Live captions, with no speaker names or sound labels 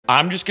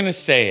I'm just going to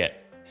say it.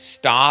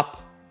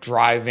 Stop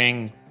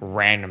driving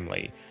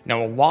randomly.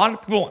 Now, a lot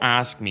of people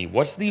ask me,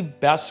 what's the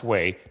best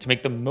way to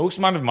make the most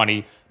amount of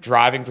money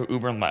driving for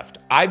Uber and Lyft?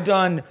 I've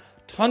done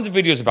tons of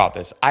videos about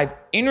this.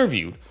 I've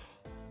interviewed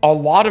a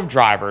lot of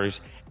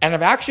drivers, and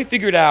I've actually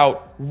figured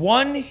out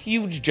one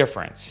huge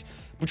difference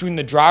between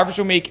the drivers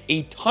who make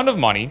a ton of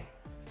money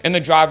and the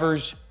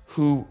drivers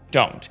who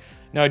don't.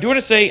 Now, I do want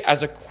to say,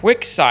 as a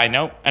quick side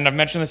note, and I've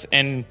mentioned this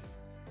in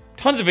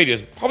tons of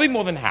videos, probably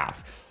more than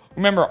half.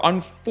 Remember,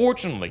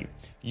 unfortunately,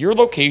 your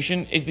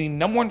location is the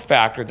number one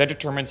factor that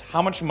determines how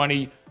much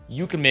money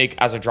you can make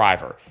as a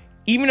driver.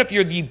 Even if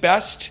you're the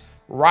best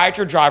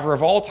rideshare driver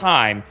of all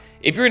time,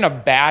 if you're in a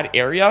bad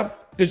area,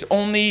 there's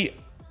only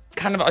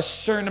kind of a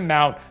certain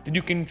amount that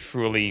you can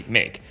truly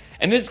make.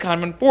 And this is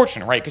kind of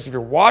unfortunate, right? Because if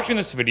you're watching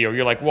this video,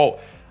 you're like, well,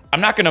 I'm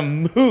not gonna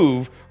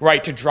move,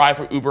 right, to drive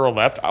for Uber or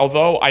Lyft.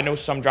 Although I know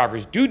some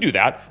drivers do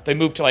that. They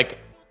move to like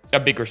a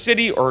bigger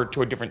city or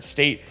to a different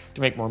state to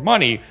make more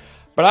money.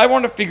 But I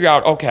want to figure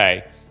out,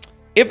 okay,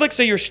 if let's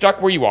say you're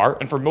stuck where you are,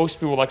 and for most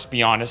people, let's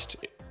be honest,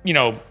 you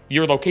know,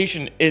 your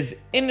location is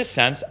in a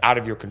sense out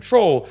of your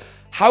control,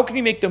 how can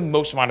you make the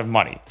most amount of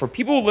money? For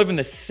people who live in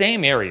the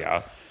same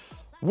area,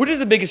 what is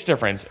the biggest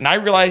difference? And I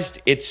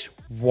realized it's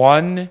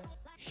one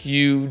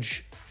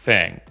huge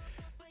thing.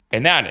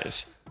 And that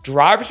is,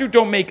 drivers who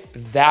don't make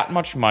that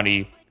much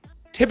money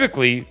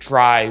typically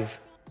drive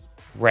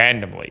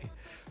randomly.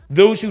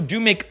 Those who do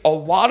make a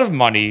lot of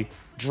money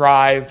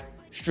drive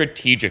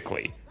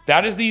strategically.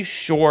 That is the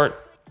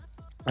short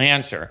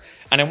answer.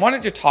 And I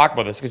wanted to talk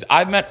about this because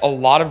I've met a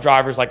lot of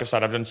drivers. Like I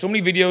said, I've done so many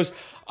videos.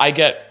 I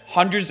get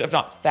hundreds, if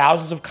not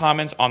thousands of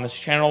comments on this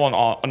channel and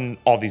on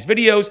all these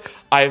videos.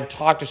 I've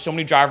talked to so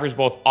many drivers,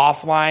 both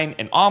offline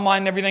and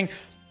online and everything.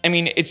 I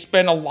mean, it's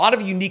been a lot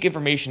of unique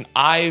information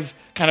I've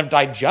kind of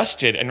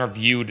digested and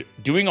reviewed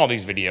doing all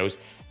these videos.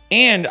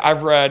 And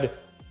I've read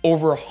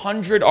over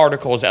 100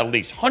 articles, at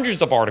least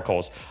hundreds of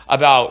articles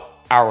about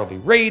hourly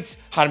rates,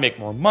 how to make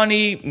more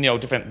money, you know,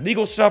 different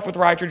legal stuff with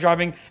rideshare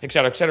driving, et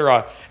cetera, et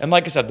cetera. And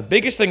like I said, the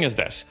biggest thing is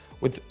this.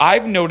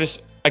 I've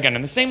noticed, again,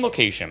 in the same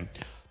location,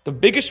 the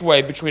biggest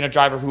way between a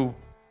driver who,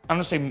 I'm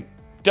gonna say,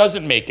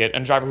 doesn't make it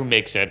and a driver who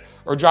makes it,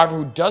 or a driver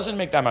who doesn't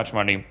make that much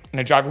money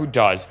and a driver who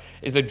does,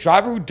 is the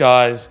driver who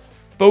does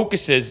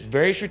focuses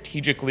very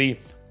strategically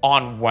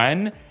on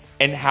when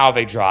and how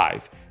they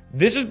drive.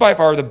 This is by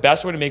far the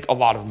best way to make a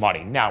lot of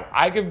money. Now,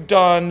 I've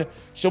done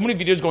so many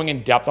videos going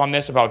in depth on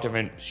this about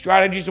different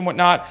strategies and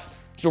whatnot.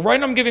 So right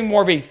now I'm giving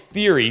more of a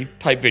theory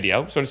type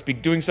video, so to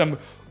speak, doing some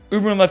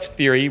Uber and Lyft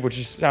theory,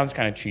 which sounds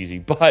kind of cheesy,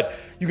 but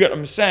you get what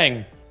I'm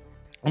saying.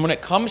 And when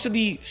it comes to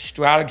the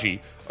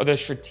strategy or the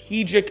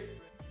strategic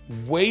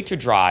way to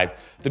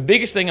drive, the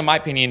biggest thing in my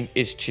opinion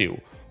is two.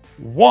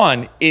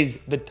 One is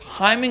the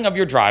timing of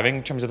your driving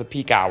in terms of the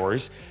peak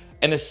hours.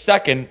 And the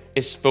second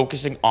is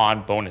focusing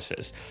on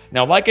bonuses.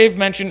 Now, like I've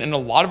mentioned in a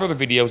lot of other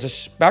videos,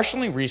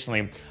 especially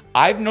recently,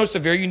 I've noticed a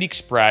very unique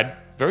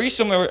spread, very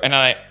similar in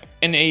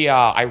a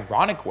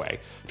ironic way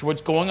to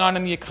what's going on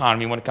in the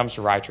economy when it comes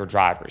to rideshare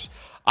drivers.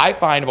 I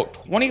find about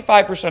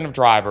 25% of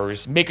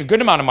drivers make a good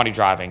amount of money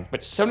driving,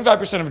 but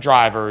 75% of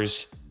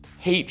drivers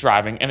hate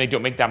driving and they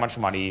don't make that much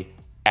money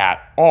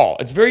at all.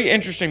 It's very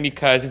interesting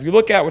because if you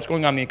look at what's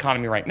going on in the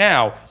economy right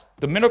now,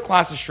 the middle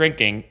class is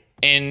shrinking.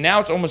 And now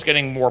it's almost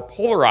getting more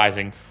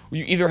polarizing.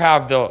 You either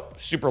have the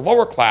super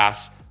lower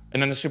class and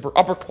then the super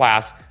upper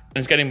class, and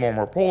it's getting more and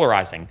more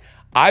polarizing.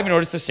 I've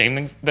noticed the same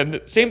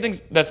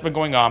things that's been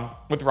going on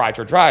with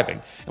rideshare driving.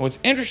 And what's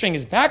interesting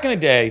is back in the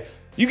day,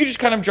 you could just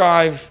kind of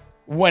drive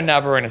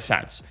whenever in a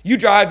sense. You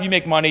drive, you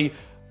make money.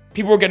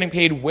 People were getting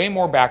paid way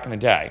more back in the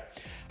day.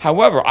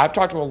 However, I've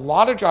talked to a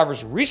lot of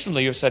drivers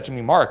recently who have said to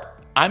me,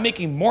 Mark, I'm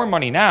making more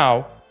money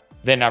now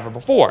than ever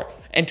before.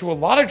 And to a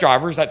lot of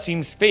drivers, that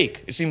seems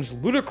fake. It seems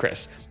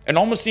ludicrous. It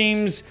almost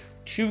seems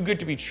too good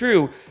to be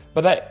true.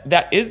 But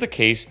that is the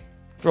case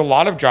for a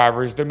lot of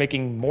drivers. They're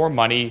making more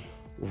money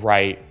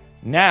right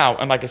now.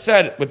 And like I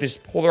said, with this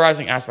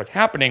polarizing aspect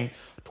happening,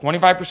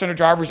 25% of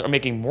drivers are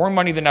making more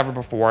money than ever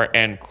before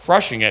and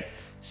crushing it.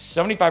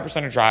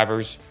 75% of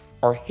drivers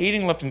are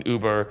hating Lyft and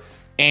Uber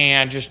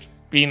and just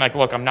being like,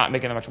 look, I'm not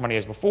making that much money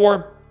as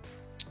before,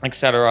 et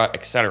cetera,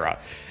 et cetera.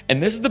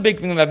 And this is the big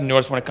thing that I've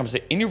noticed when it comes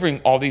to interviewing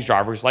all these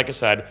drivers. Like I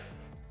said,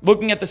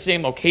 looking at the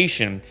same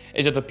location,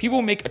 is that the people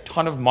who make a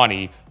ton of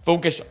money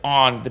focus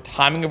on the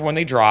timing of when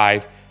they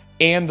drive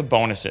and the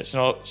bonuses.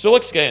 So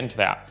let's get into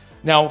that.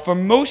 Now, for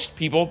most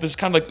people, this is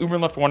kind of like Uber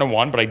and Lyft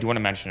 101, but I do want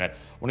to mention it.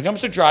 When it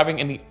comes to driving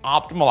in the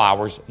optimal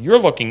hours, you're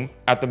looking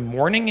at the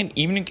morning and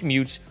evening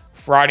commutes,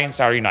 Friday and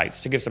Saturday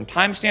nights. To give some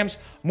timestamps,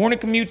 morning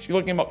commutes, you're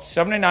looking at about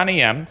 7 to 9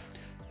 a.m.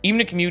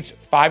 Evening commutes,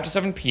 5 to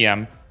 7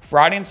 p.m.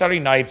 Friday and Saturday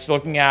nights,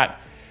 looking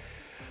at,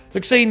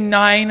 let's say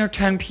 9 or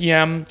 10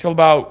 p.m. till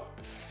about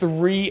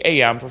 3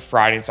 a.m. for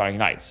Friday and Saturday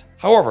nights.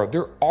 However,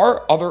 there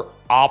are other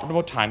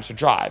optimal times to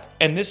drive.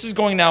 And this is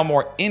going now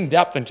more in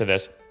depth into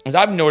this, as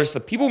I've noticed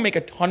that people who make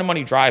a ton of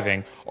money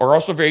driving are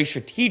also very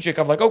strategic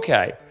of like,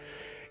 okay,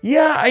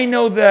 Yeah, I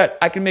know that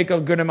I can make a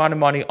good amount of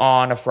money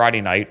on a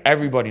Friday night.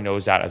 Everybody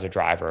knows that as a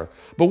driver.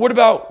 But what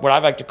about what I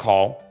like to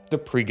call the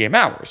pregame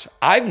hours?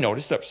 I've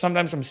noticed that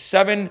sometimes from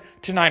 7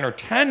 to 9 or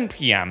 10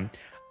 p.m.,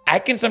 I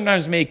can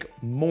sometimes make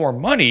more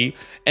money.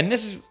 And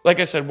this is, like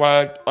I said,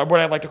 what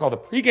I like to call the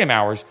pregame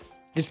hours,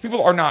 because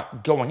people are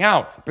not going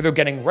out, but they're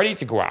getting ready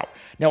to go out.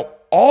 Now,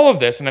 all of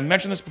this, and I've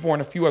mentioned this before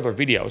in a few other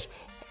videos,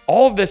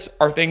 all of this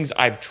are things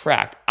I've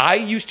tracked. I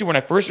used to, when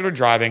I first started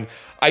driving,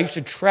 I used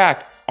to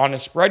track on a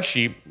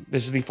spreadsheet,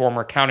 this is the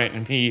former accountant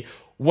in me,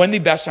 when the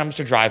best times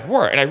to drive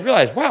were. And I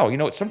realized,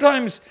 wow,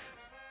 sometimes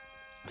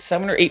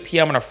 7 or 8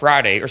 p.m. on a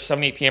Friday or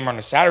 7, 8 p.m. on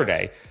a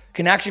Saturday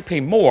can actually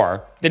pay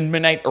more than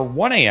midnight or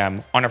 1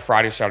 a.m. on a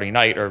Friday or Saturday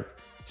night or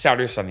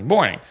Saturday or Sunday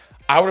morning.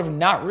 I would have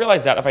not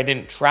realized that if I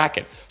didn't track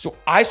it. So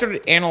I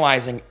started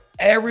analyzing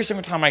every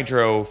single time I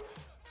drove,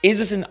 is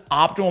this an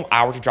optimal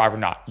hour to drive or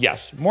not?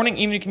 Yes, morning,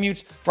 evening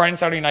commutes, Friday and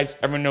Saturday nights,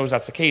 everyone knows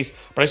that's the case.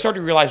 But I started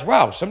to realize,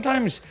 wow,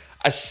 sometimes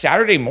a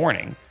Saturday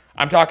morning,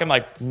 I'm talking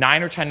like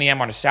 9 or 10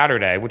 a.m. on a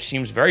Saturday, which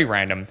seems very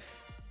random,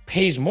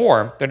 pays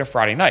more than a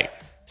Friday night.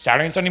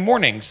 Saturday and Sunday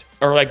mornings,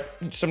 or like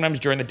sometimes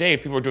during the day,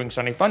 if people are doing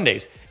Sunday fun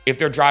days, if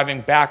they're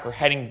driving back or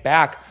heading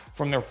back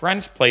from their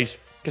friend's place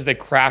because they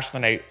crashed the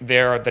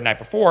night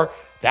before,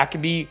 that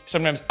can be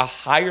sometimes a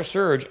higher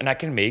surge and that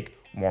can make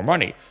more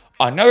money.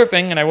 Another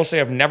thing, and I will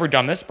say I've never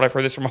done this, but I've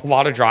heard this from a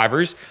lot of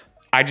drivers.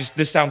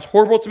 This sounds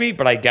horrible to me,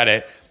 but I get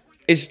it,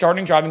 is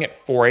starting driving at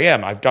 4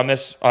 a.m. I've done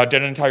this, did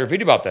an entire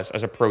video about this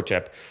as a pro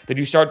tip, that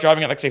you start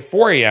driving at like say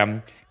 4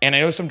 a.m. And I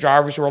know some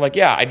drivers who are like,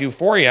 yeah, I do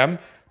 4 a.m.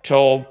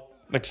 till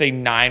let's say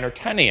 9 or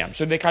 10 a.m.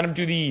 So they kind of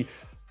do the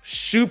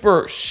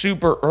super,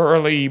 super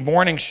early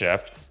morning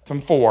shift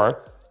from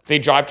 4. They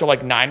drive till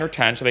like 9 or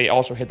 10. So they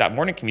also hit that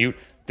morning commute.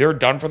 They're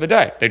done for the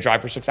day. They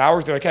drive for 6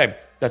 hours. They're like, hey,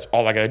 that's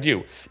all I got to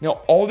do.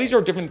 Now, all these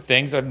are different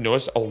things that I've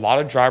noticed a lot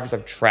of drivers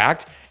have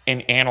tracked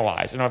and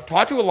analyzed. And I've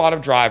talked to a lot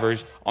of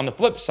drivers on the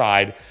flip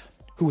side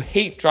who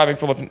hate driving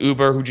for Lyft and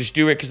Uber, who just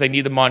do it because they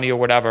need the money or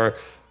whatever.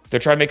 They're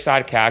trying to make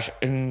side cash,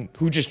 and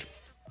who just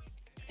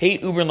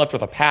hate Uber and Lyft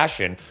with a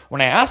passion. When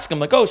I ask them,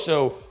 like, oh,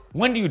 so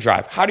when do you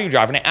drive? How do you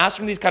drive? And I ask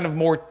them these kind of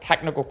more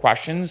technical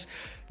questions.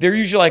 They're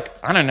usually like,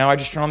 I don't know, I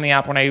just turn on the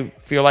app when I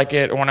feel like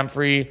it or when I'm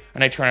free,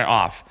 and I turn it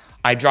off.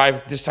 I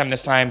drive this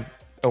time,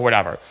 or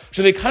whatever.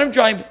 So they kind of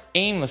drive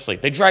aimlessly.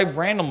 They drive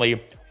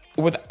randomly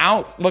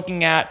without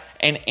looking at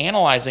and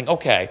analyzing,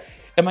 okay,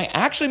 am I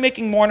actually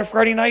making more on a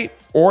Friday night?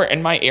 Or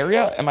in my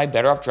area, am I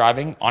better off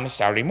driving on a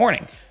Saturday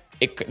morning?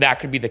 That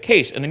could be the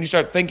case. And then you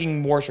start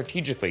thinking more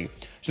strategically.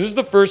 So this is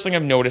the first thing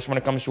I've noticed when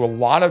it comes to a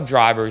lot of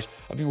drivers,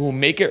 of people who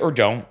make it or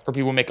don't, or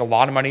people who make a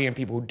lot of money and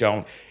people who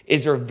don't,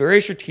 is they're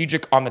very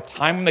strategic on the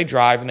time when they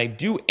drive, and they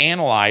do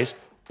analyze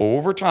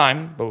over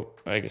time, but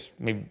I guess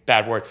maybe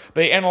bad word, but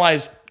they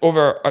analyze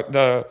over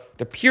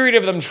the period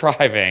of them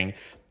driving.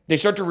 They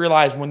start to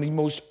realize when the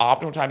most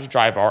optimal times to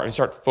drive are and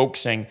start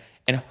focusing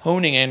and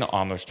honing in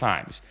on those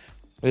times.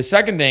 The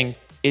second thing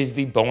is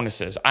the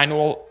bonuses. I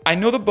know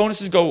the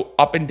bonuses go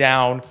up and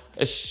down,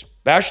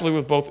 especially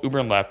with both Uber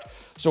and Lyft.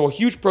 So a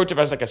huge pro tip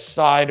as like a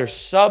side or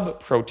sub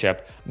pro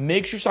tip,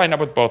 make sure you sign up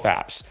with both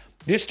apps.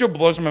 This still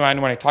blows my mind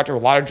when I talk to a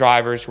lot of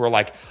drivers who are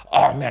like,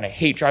 oh man, I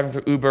hate driving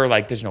for Uber.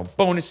 Like there's no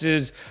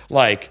bonuses,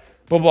 like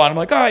blah, blah. And I'm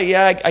like, oh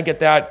yeah, I get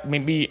that.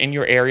 Maybe in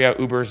your area,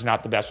 Uber is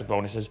not the best with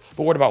bonuses,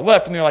 but what about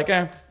Lyft? And they're like,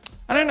 I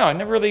don't know. I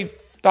never really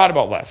thought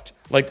about Lyft.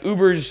 Like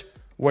Uber's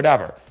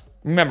whatever.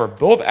 Remember,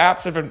 both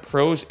apps have different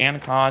pros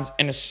and cons,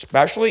 and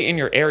especially in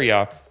your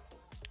area,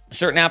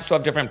 certain apps will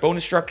have different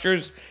bonus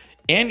structures,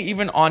 and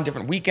even on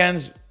different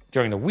weekends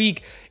during the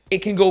week, it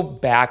can go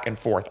back and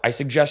forth. I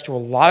suggest to a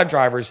lot of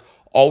drivers,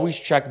 always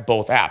check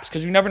both apps,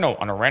 because you never know.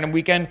 On a random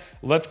weekend,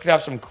 Lyft could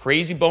have some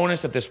crazy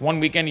bonus that this one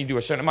weekend you do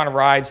a certain amount of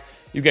rides,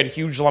 you get a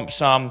huge lump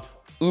sum.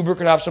 Uber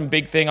could have some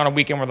big thing on a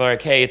weekend where they're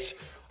like, hey, it's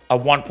a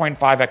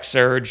 1.5x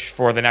surge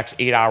for the next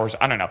 8 hours.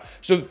 I don't know.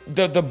 So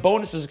the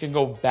bonuses can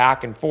go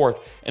back and forth.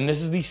 And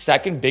this is the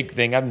second big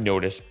thing I've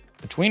noticed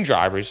between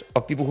drivers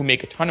of people who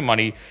make a ton of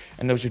money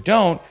and those who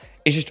don't,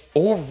 is just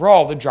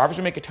overall, the drivers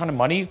who make a ton of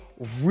money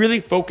really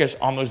focus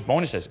on those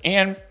bonuses.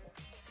 And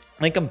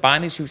they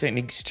combine these two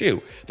techniques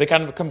too. They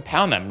kind of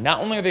compound them. Not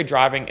only are they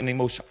driving in the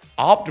most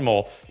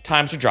optimal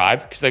times to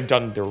drive, because they've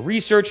done their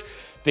research,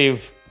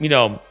 they've,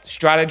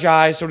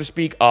 strategized, so to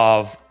speak,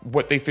 of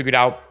what they figured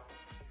out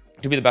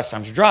to be the best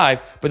times to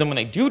drive. But then when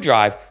they do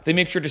drive, they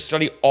make sure to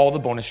study all the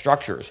bonus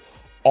structures.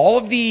 All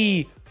of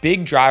the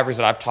big drivers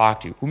that I've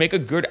talked to who make a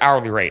good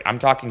hourly rate, I'm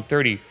talking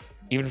 $30,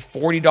 even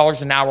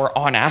 $40 an hour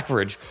on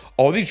average.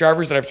 All these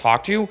drivers that I've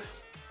talked to,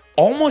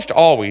 almost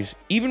always,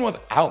 even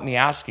without me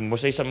asking, will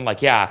say something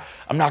like, yeah,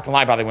 I'm not gonna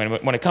lie, by the way,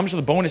 when it comes to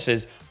the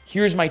bonuses,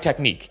 here's my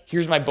technique.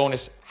 Here's my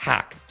bonus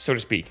hack, so to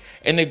speak.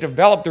 And they've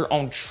developed their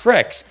own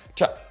tricks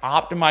to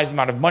optimize the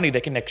amount of money they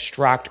can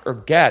extract or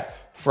get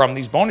from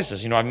these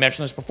bonuses. I've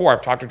mentioned this before.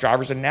 I've talked to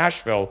drivers in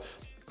Nashville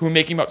who are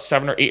making about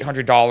 $700 or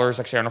 $800,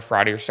 like say on a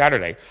Friday or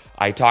Saturday.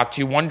 I talked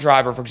to one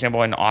driver, for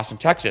example, in Austin,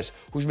 Texas,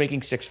 who's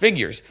making 6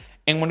 figures.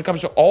 And when it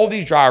comes to all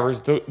these drivers,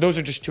 those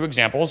are just two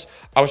examples.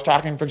 I was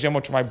talking, for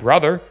example, to my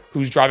brother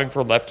who's driving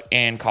for Lyft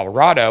in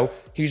Colorado.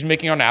 He's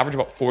making on average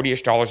about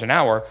 $40-ish an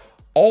hour.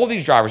 All of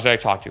these drivers that I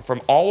talk to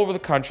from all over the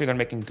country, they're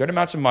making good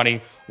amounts of money.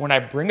 When I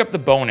bring up the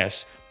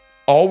bonus,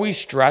 always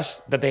stress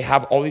that they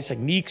have all these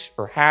techniques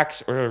or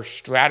hacks or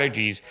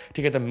strategies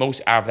to get the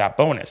most out of that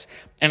bonus.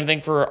 And I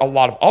think for a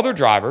lot of other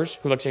drivers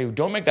who, let's say, who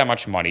don't make that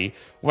much money,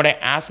 when I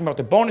ask them about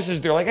the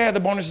bonuses, they're like, the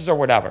bonuses are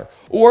whatever.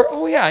 Or,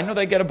 oh yeah, I know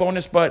they get a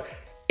bonus, but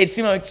it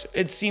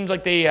seems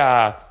like they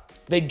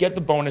get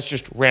the bonus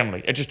just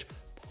randomly. It just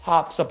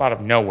pops up out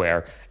of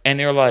nowhere. And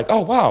they're like,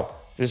 oh wow,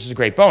 this is a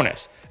great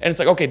bonus. And it's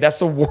like, okay, that's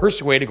the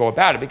worst way to go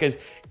about it, because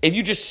if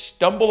you just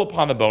stumble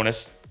upon the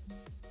bonus,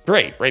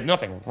 great, right?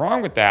 Nothing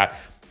wrong with that.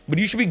 But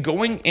you should be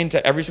going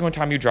into every single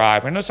time you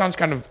drive. I know it sounds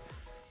kind of,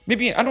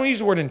 maybe, I don't use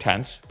the word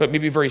intense, but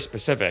maybe very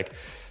specific.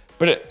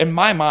 But in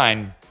my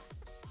mind,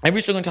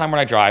 every single time when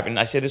I drive, and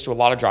I say this to a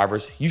lot of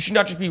drivers, you should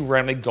not just be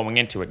randomly going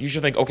into it. You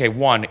should think, okay,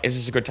 one, is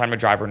this a good time to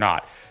drive or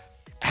not?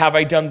 Have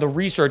I done the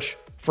research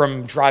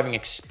from driving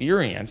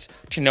experience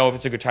to know if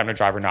it's a good time to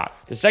drive or not?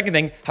 The second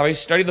thing, have I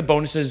studied the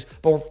bonuses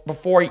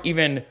before I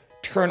even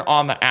turn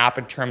on the app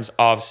in terms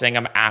of saying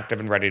I'm active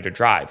and ready to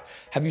drive?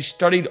 Have you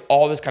studied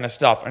all this kind of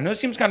stuff? I know it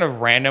seems kind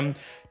of random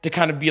to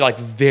kind of be like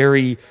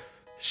very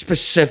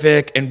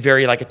specific and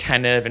very like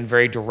attentive and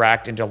very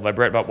direct and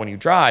deliberate about when you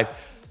drive.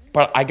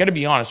 But I got to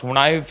be honest, when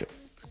I've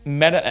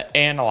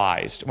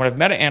meta-analyzed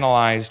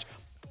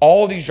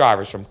all these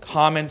drivers, from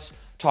comments,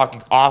 talking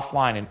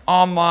offline and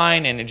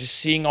online, and just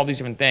seeing all these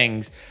different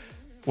things,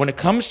 when it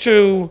comes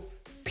to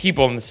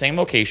people in the same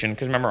location,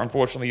 because remember,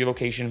 unfortunately, your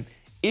location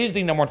is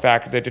the number one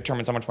factor that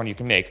determines how much money you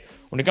can make.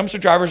 When it comes to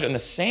drivers in the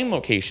same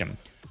location,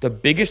 the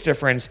biggest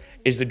difference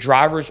is the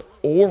drivers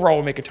overall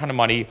will make a ton of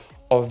money,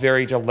 are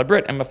very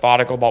deliberate and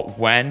methodical about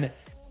when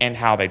and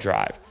how they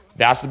drive.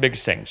 That's the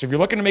biggest thing. So if you're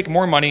looking to make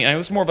more money, and I know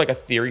it's more of like a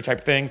theory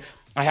type thing,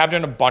 I have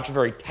done a bunch of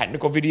very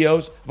technical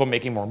videos about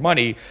making more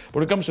money. But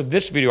when it comes to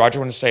this video, I just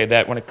want to say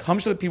that when it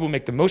comes to the people who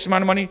make the most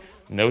amount of money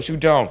and those who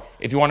don't,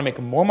 if you want to make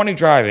more money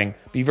driving,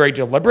 be very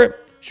deliberate,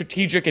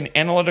 strategic, and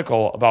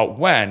analytical about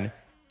when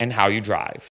and how you drive.